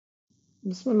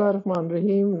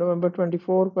Bismillahirrahmanirrahim. November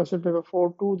 24, question paper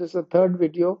 4.2. This is the third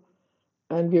video,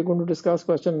 and we are going to discuss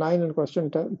question 9 and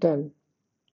question 10.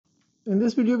 In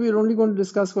this video, we are only going to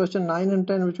discuss question 9 and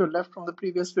 10, which were left from the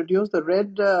previous videos. The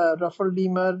red ruffled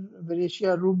lemur,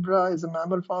 Veracia rubra, is a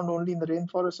mammal found only in the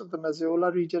rainforest of the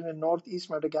Mazola region in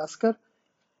northeast Madagascar.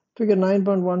 Figure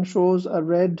 9.1 shows a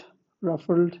red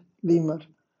ruffled lemur.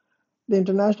 The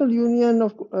International Union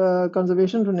of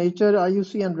Conservation for Nature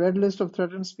 (IUCN) and Red List of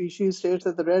Threatened Species states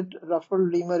that the red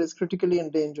ruffled lemur is critically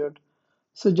endangered.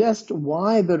 Suggest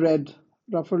why the red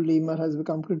ruffled lemur has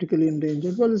become critically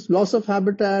endangered. Well, it's loss of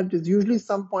habitat. Is usually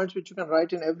some points which you can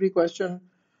write in every question.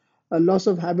 A loss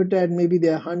of habitat, maybe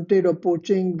they're hunted or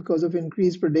poaching because of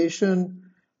increased predation.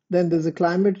 Then there's a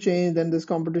climate change, then there's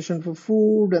competition for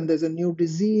food, and there's a new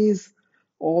disease,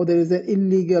 or there is an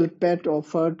illegal pet or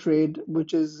fur trade,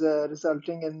 which is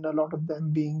resulting in a lot of them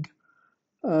being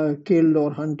killed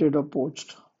or hunted or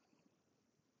poached.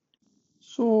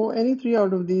 So any three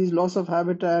out of these: loss of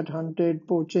habitat, hunted,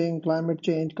 poaching, climate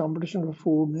change, competition for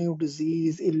food, new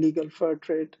disease, illegal fur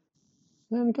trade.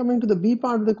 And coming to the B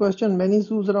part of the question, many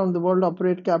zoos around the world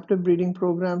operate captive breeding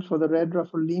programs for the red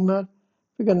ruffled lemur.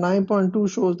 Figure 9.2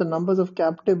 shows the numbers of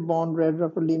captive-born red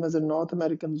ruffled lemurs in North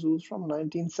American zoos from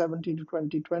 1970 to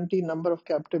 2020. Number of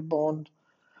captive-born.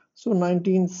 So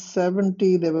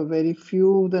 1970, there were very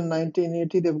few. Then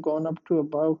 1980, they've gone up to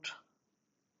about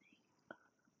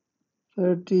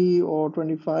 30 or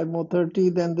 25 more 30.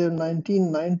 Then in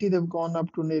 1990 they've gone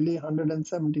up to nearly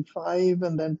 175,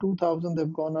 and then 2000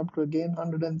 they've gone up to again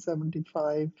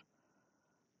 175,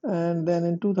 and then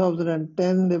in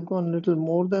 2010 they've gone a little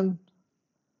more than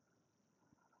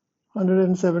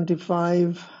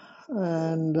 175,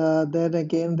 and then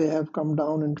again they have come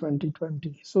down in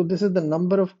 2020. So this is the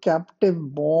number of captive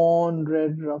born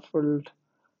red ruffled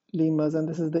lemurs, and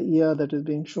this is the year that is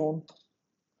being shown.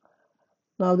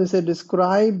 Now they say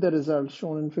describe the results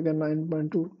shown in figure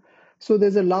 9.2. So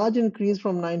there's a large increase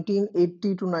from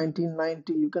 1980 to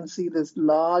 1990. You can see this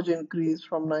large increase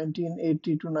from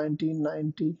 1980 to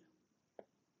 1990.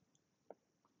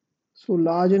 So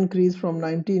large increase from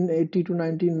 1980 to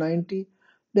 1990.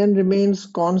 Then remains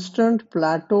constant,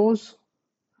 plateaus,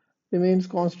 remains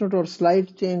constant or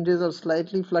slight changes or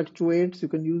slightly fluctuates. You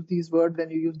can use these words. Then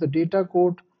you use the data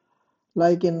code.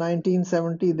 Like in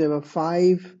 1970 there were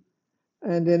 5.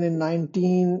 And then in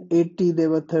 1980 they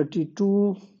were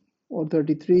 32 or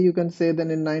 33, you can say. Then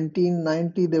in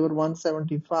 1990 they were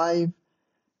 175,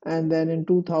 and then in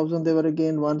 2000 they were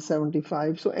again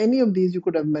 175. So any of these you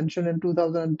could have mentioned. In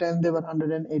 2010 they were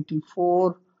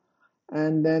 184,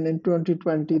 and then in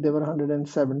 2020 they were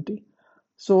 170.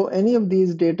 So any of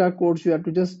these data codes, you have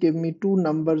to just give me two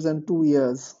numbers and 2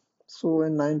 years. So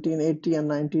in 1980 and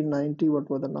 1990, what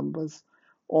were the numbers?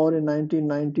 Or in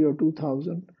 1990 or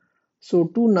 2000. So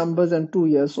two numbers and 2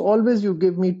 years. So always you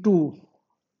give me two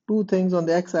things on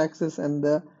the x-axis and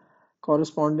the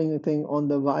corresponding thing on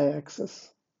the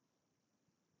y-axis.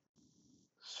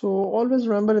 So always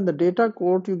remember, in the data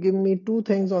code, you give me two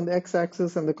things on the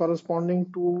x-axis and the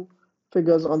corresponding two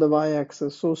figures on the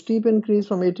y-axis. So steep increase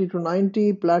from 80 to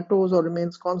 90, plateaus or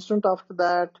remains constant after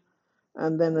that,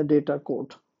 and then a data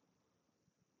code.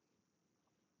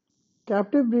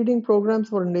 Captive breeding programs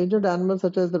for endangered animals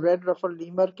such as the red ruffled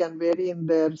lemur can vary in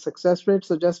their success rate,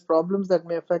 suggest problems that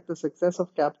may affect the success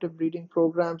of captive breeding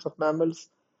programs of mammals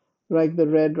like the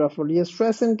red ruffled. Yes,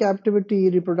 stress in captivity,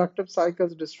 reproductive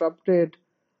cycles disrupted,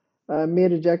 may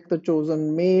reject the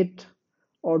chosen mate,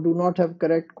 or do not have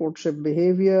correct courtship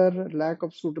behavior, lack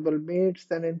of suitable mates,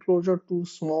 then enclosure too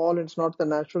small, it's not the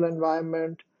natural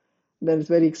environment, then it's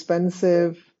very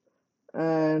expensive,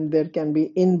 and there can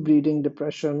be inbreeding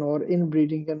depression, or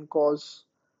inbreeding can cause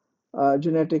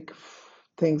genetic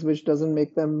things which doesn't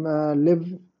make them live,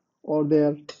 or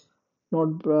they're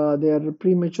not they are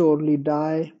prematurely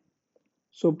die,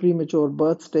 so premature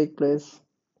births take place.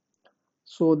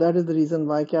 So that is the reason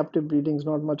why captive breeding is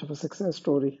not much of a success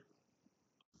story.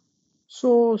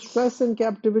 So stress in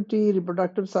captivity,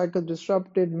 reproductive cycle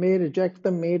disrupted, may reject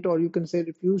the mate, or you can say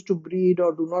refuse to breed,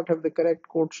 or do not have the correct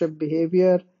courtship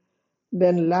behavior.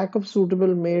 Then lack of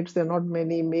suitable mates, there are not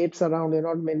many mates around, there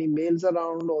are not many males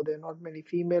around, or there are not many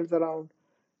females around.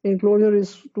 Enclosure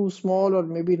is too small, or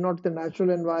maybe not the natural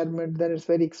environment, then it's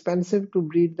very expensive to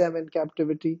breed them in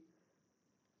captivity.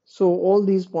 So all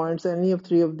these points, any of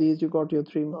three of these, you got your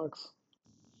 3 marks.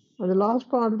 And the last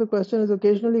part of the question is,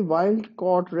 occasionally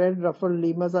wild-caught red ruffled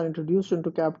lemurs are introduced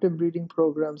into captive breeding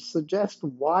programs. Suggest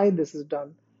why this is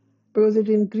done. Because it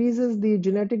increases the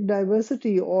genetic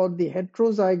diversity, or the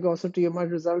heterozygosity might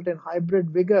result in hybrid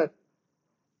vigor,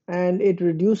 and it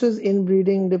reduces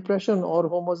inbreeding depression or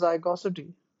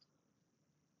homozygosity.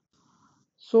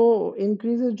 So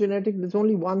increases genetic, there's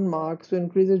only one mark. So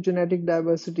increases genetic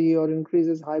diversity or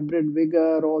increases hybrid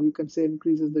vigor, or you can say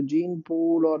increases the gene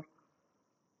pool,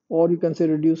 or you can say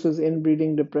reduces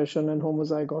inbreeding depression and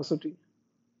homozygosity.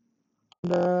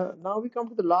 Now we come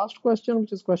to the last question,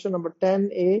 which is question number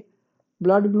 10A.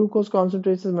 Blood glucose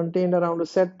concentration is maintained around a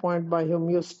set point by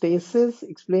homeostasis.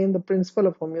 Explain the principle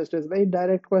of homeostasis. Very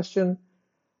direct question.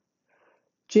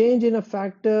 Change in a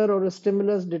factor or a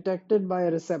stimulus detected by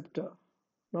a receptor.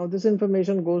 Now, this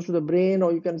information goes to the brain,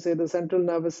 or you can say the central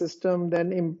nervous system.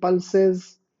 Then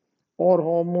impulses or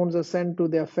hormones are sent to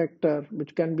the effector,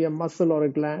 which can be a muscle or a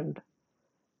gland.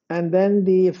 And then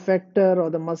the effector or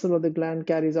the muscle or the gland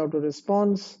carries out a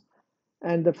response,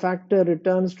 and the factor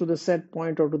returns to the set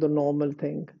point or to the normal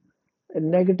thing. A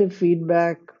negative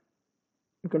feedback,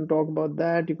 you can talk about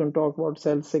that. You can talk about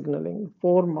cell signaling.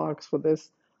 4 marks for this.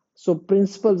 So,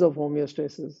 principles of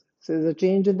homeostasis. So, there's a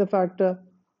change in the factor,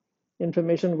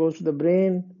 information goes to the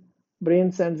brain,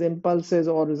 brain sends impulses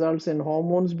or results in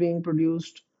hormones being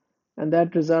produced, and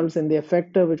that results in the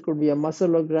effector, which could be a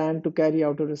muscle or gland, to carry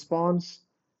out a response,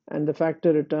 and the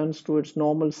factor returns to its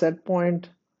normal set point,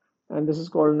 and this is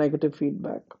called negative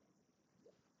feedback.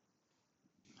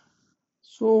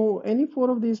 So any 4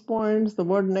 of these points, the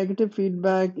word negative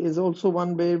feedback is also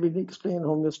one way we explain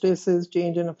homeostasis,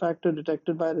 change in a factor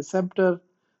detected by a receptor.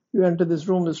 You enter this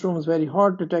room is very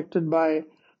hot, detected by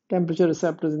temperature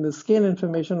receptors in the skin.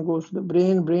 Information goes to the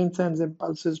brain, brain sends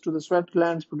impulses to the sweat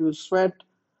glands, produce sweat,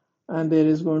 and there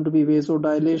is going to be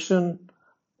vasodilation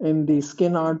in the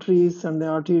skin arteries and the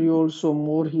arterioles, so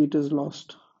more heat is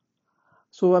lost.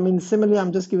 So, I mean, similarly,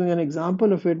 I'm just giving an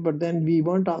example of it, but then we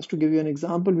weren't asked to give you an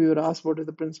example. We were asked what are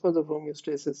the principles of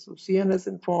homeostasis. So, CNS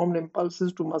informed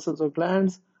impulses to muscles or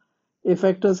glands.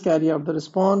 Effectors carry out the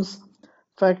response.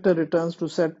 Factor returns to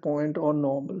set point or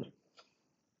normal.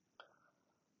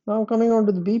 Now, coming on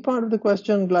to the B part of the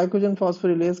question, glycogen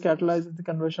phosphorylase catalyzes the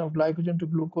conversion of glycogen to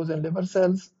glucose in liver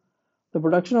cells. The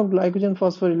production of glycogen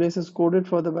phosphorylase is coded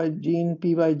for by gene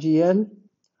PYGL.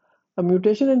 A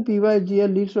mutation in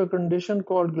PYGL leads to a condition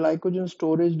called glycogen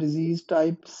storage disease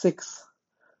type 6,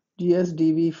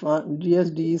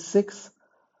 GSD6,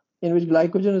 in which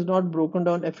glycogen is not broken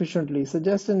down efficiently.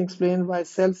 Suggests and explain why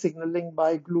cell signaling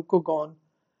by glucagon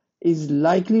is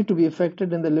likely to be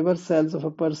affected in the liver cells of a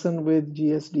person with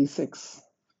GSD6.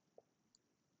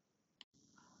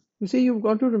 You see, you've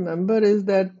got to remember is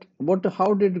that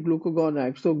how did glucagon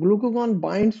act? So glucagon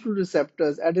binds to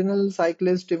receptors, adenyl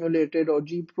cyclase stimulated or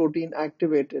G protein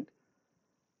activated.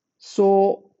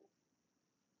 So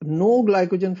no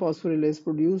glycogen phosphorylase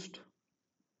produced,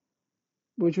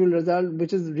 which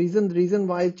is reason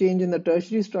why change in the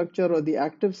tertiary structure or the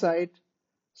active site.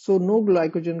 So no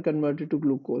glycogen converted to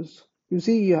glucose. You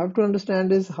see, you have to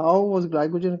understand is how was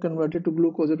glycogen converted to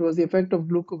glucose? It was the effect of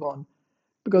glucagon,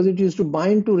 because it used to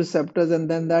bind to receptors, and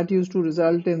then that used to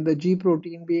result in the G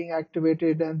protein being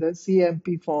activated and the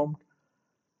CMP formed.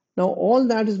 Now all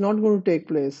that is not going to take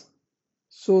place.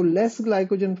 So less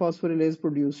glycogen phosphorylase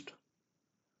produced,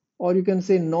 or you can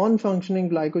say non-functioning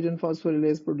glycogen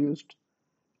phosphorylase produced.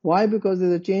 Why? Because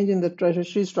there's a change in the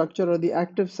tertiary structure or the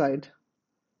active site,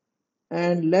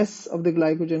 and less of the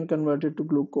glycogen converted to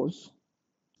glucose.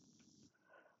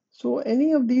 So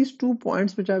any of these 2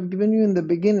 points which I've given you in the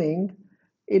beginning,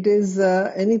 it is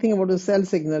anything about the cell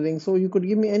signaling. So you could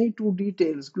give me any 2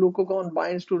 details. Glucagon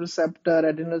binds to receptor,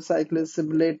 adenyl cyclase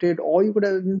stimulated, or you could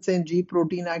have been saying G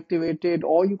protein activated,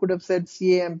 or you could have said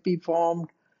CAMP formed,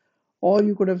 or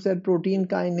you could have said protein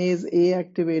kinase A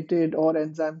activated, or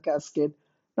enzyme cascade.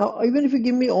 Now, even if you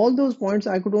give me all those points,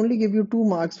 I could only give you 2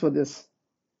 marks for this.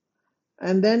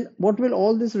 And then what will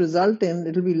all this result in?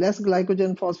 It will be less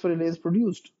glycogen phosphorylase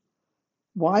produced.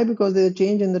 Why? Because there's a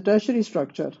change in the tertiary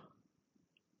structure.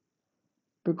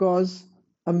 Because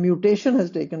a mutation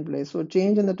has taken place. So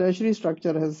change in the tertiary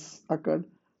structure has occurred.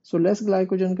 So less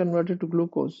glycogen converted to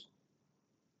glucose.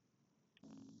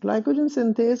 Glycogen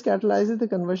synthase catalyzes the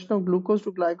conversion of glucose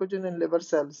to glycogen in liver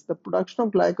cells. The production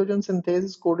of glycogen synthase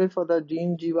is coded for the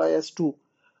gene GYS2.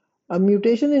 A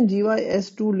mutation in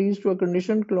GYS2 leads to a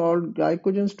condition called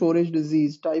glycogen storage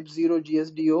disease type 0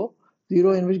 GSDO,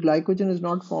 0, in which glycogen is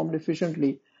not formed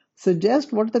efficiently.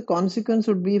 Suggest what the consequence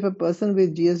would be if a person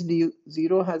with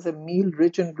GSD0 has a meal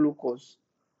rich in glucose.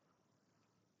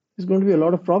 There's going to be a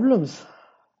lot of problems.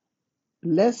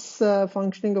 Less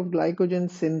functioning of glycogen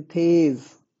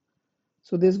synthase.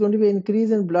 So there's going to be an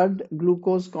increase in blood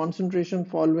glucose concentration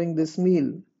following this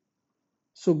meal.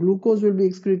 So glucose will be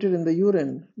excreted in the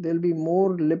urine. There will be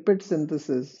more lipid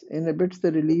synthesis, inhibits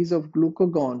the release of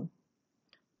glucagon.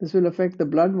 This will affect the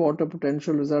blood water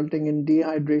potential, resulting in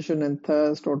dehydration and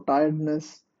thirst or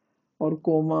tiredness, or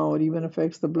coma or even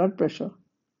affects the blood pressure.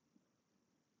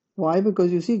 Why?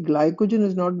 Because you see, glycogen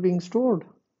is not being stored.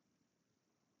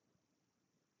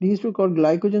 These were called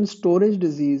glycogen storage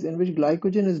disease, in which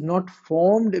glycogen is not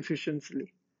formed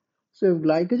efficiently. So if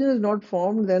glycogen is not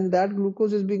formed, then that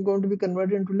glucose is being going to be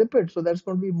converted into lipids. So that's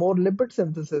going to be more lipid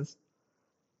synthesis.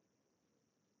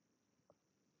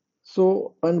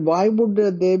 So, and why would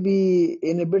they be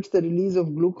inhibits the release of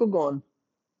glucagon?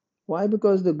 Why?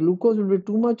 Because the glucose will be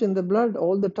too much in the blood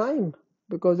all the time,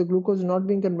 because the glucose is not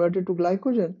being converted to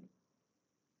glycogen.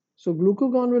 So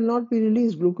glucagon will not be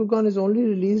released. Glucagon is only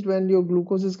released when your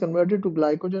glucose is converted to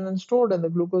glycogen and stored, and the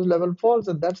glucose level falls,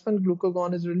 and that's when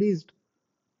glucagon is released.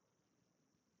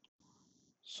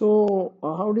 So,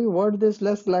 how do you word this?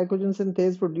 Less glycogen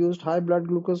synthase produced high blood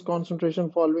glucose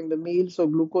concentration following the meal, so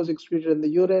glucose excreted in the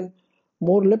urine.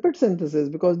 More lipid synthesis,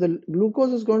 because the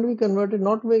glucose is going to be converted,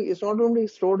 it's not only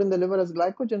stored in the liver as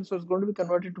glycogen, so it's going to be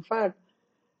converted to fat.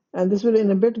 And this will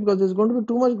inhibit, because there's going to be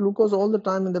too much glucose all the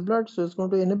time in the blood, so it's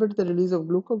going to inhibit the release of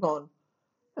glucagon.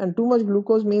 And too much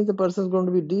glucose means the person is going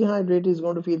to be dehydrated, is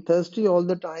going to feel thirsty all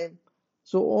the time.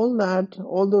 So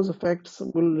all those effects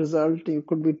will result. It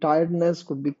could be tiredness,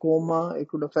 could be coma, it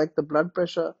could affect the blood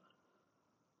pressure.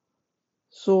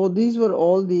 So these were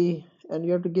all and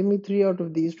you have to give me 3 out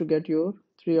of these to get your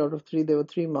 3 out of 3. There were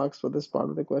 3 marks for this part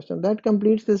of the question. That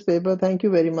completes this paper. Thank you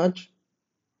very much.